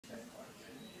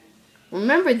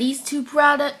Remember these two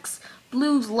products?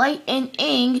 Blue's Light and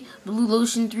Ing, Blue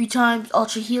Lotion 3 times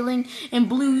Ultra Healing, and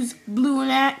Blue's Blue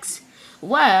and Axe?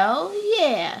 Well,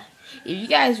 yeah. If you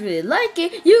guys really like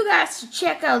it, you guys should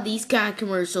check out these kind of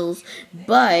commercials.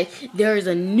 But there's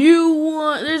a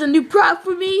new product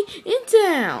for me in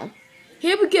town.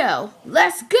 Here we go.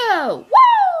 Let's go.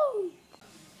 Woo!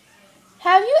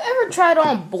 Have you ever tried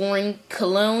on boring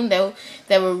cologne that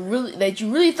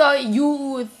you really thought you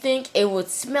would think it would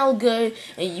smell good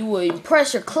and you would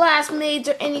impress your classmates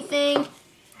or anything?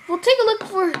 Well, take a look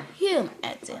for him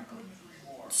at them.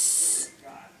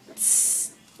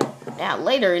 Now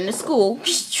later in the school,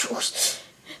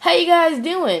 how you guys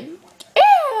doing?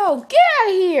 Ew! Get out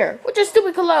of here with your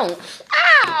stupid cologne!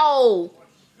 Ow!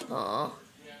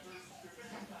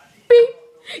 Beep.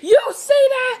 You see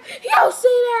that? You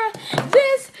see that?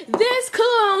 This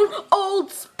cologne,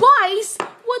 Old Spice.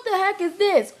 What the heck is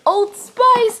this? Old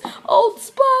Spice. Old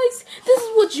Spice. This is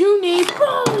what you need.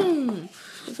 Boom.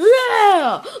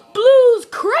 Yeah. Blue's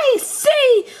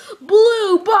Crazy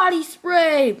Blue Body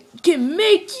Spray can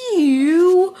make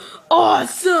you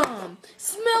awesome.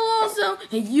 Smell awesome,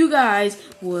 and you guys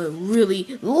would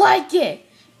really like it.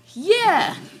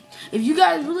 Yeah. If you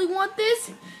guys really want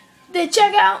this, then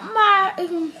check out my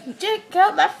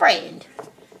friend.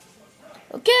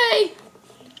 Okay,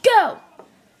 go.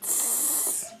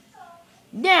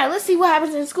 Now let's see what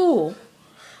happens in school.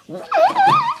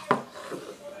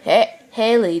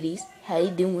 Hey, ladies, how you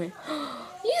doing?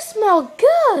 You smell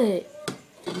good.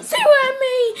 See what I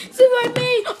mean? See what I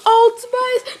mean? Old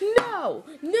Spice? No.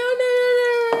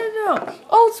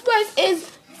 Old Spice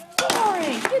is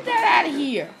boring. Get that out of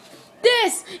here.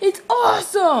 This is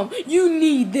awesome. You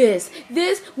need this.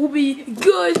 This will be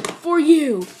good for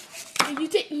you. And you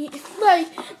take you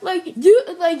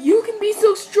can be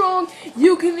so strong.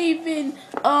 You can even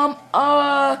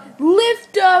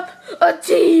lift up a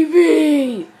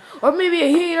TV. Or maybe a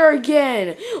heater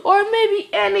again. Or maybe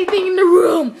anything in the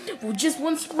room. With just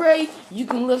one spray, you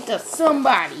can lift up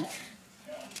somebody.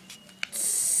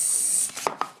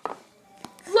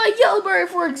 Like Yellowbird,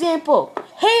 for example.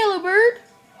 Hey, Yellowbird.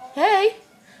 Hey.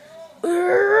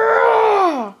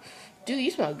 Dude,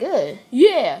 you smell good.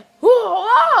 Yeah.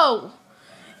 Whoa.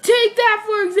 Take that,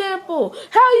 for example.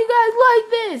 How you guys like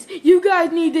this? You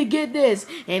guys need to get this.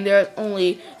 And there are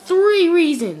only 3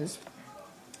 reasons.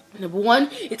 Number 1,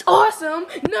 it's awesome.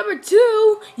 Number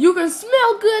 2, you can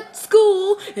smell good at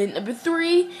school. And number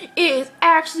 3, it's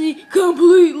actually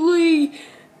completely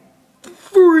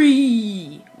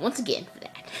free. Once again for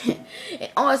that.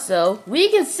 And also, we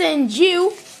can send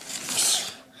you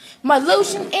my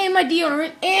lotion and my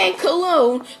deodorant and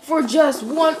cologne for just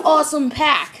one awesome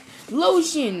pack.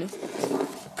 Lotion,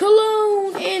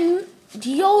 cologne, and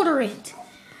deodorant.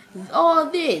 All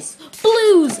this.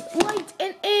 Blue's Light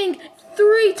and Ing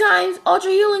 3 times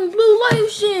Ultra Healing Blue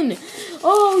Lotion.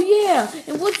 Oh yeah.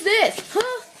 And what's this?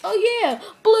 Huh? Oh yeah.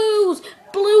 Blue's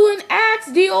Blue and Axe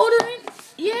deodorant.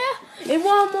 Yeah. And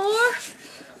one more.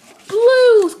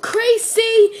 Blue's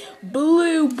Crazy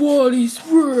Blue Body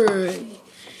Spray.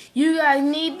 You guys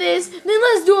need this? Then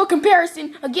let's do a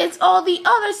comparison against all the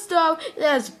other stuff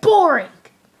that's boring.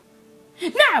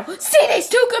 Now, see these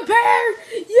two compare?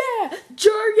 Yeah,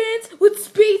 Jergens with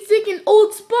Speed Stick and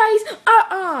Old Spice.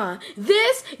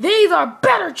 These are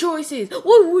better choices.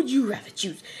 What would you rather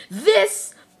choose?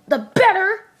 This, the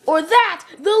better, or that,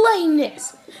 the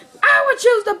lameness? I would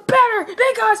choose the better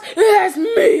because it has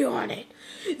me on it.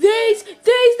 These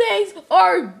things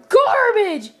are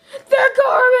garbage. They're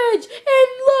garbage. And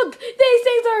look, these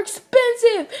things are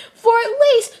expensive for at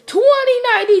least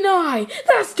 $20.99.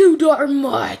 That's too darn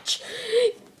much.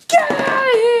 Get out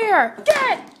of here.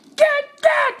 Get,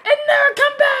 and never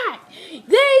come back.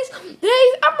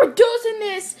 I'm reducing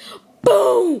this.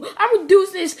 Boom. I'm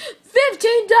reducing this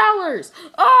 $15.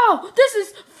 Oh, this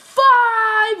is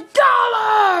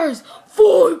 $5.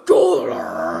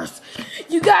 $5.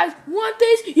 You guys want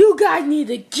this? You guys need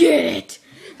to get it.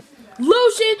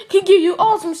 Lotion can give you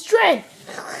awesome strength.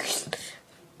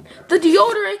 The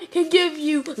deodorant can give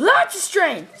you lots of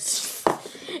strength.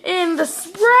 And the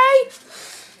spray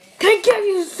can give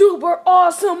you super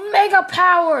awesome mega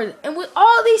powers. And with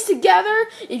all these together,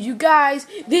 if you guys,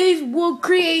 these will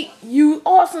create you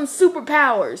awesome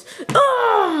superpowers.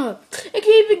 It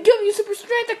can even give you super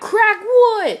strength to crack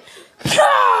wood.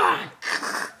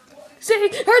 See,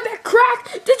 heard that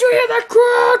crack? Did you hear that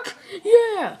crack?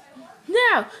 Yeah.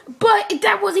 Now, but if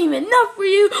that wasn't even enough for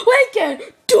you, we can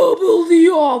double the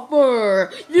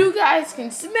offer. You guys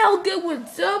can smell good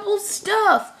with double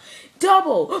stuff.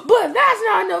 double. But that's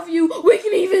not enough, you. We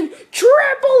can even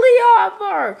triple the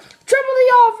offer. Triple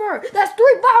the offer. That's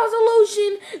 3 bottles of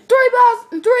lotion, 3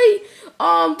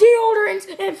 deodorants,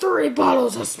 and 3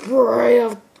 bottles of spray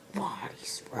of body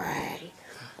spray.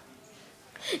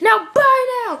 Now buy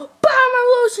now. Buy my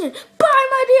lotion. Buy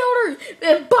my deodorant.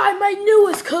 And buy my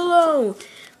newest cologne.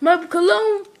 My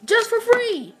cologne just for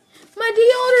free. My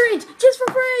deodorant just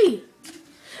for free.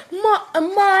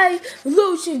 My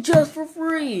lotion just for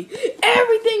free.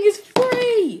 Everything is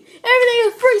free. Everything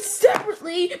is free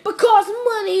separately because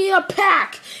money in a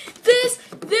pack. This.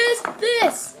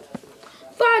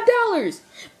 $5.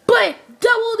 But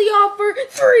double the offer,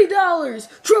 $3.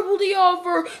 Triple the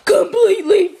offer,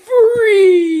 completely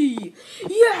free.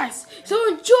 Yes. So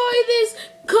enjoy this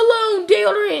cologne,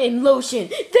 deodorant, and lotion.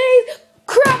 These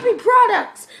crappy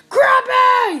products.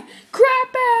 Crappy.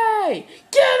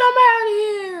 Get them out of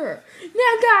here.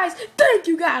 Now, guys, thank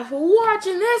you guys for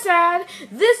watching this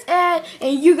ad,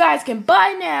 and you guys can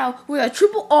buy now with a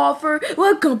triple offer,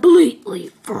 completely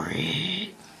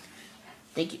free.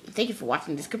 Thank you for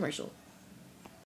watching this commercial.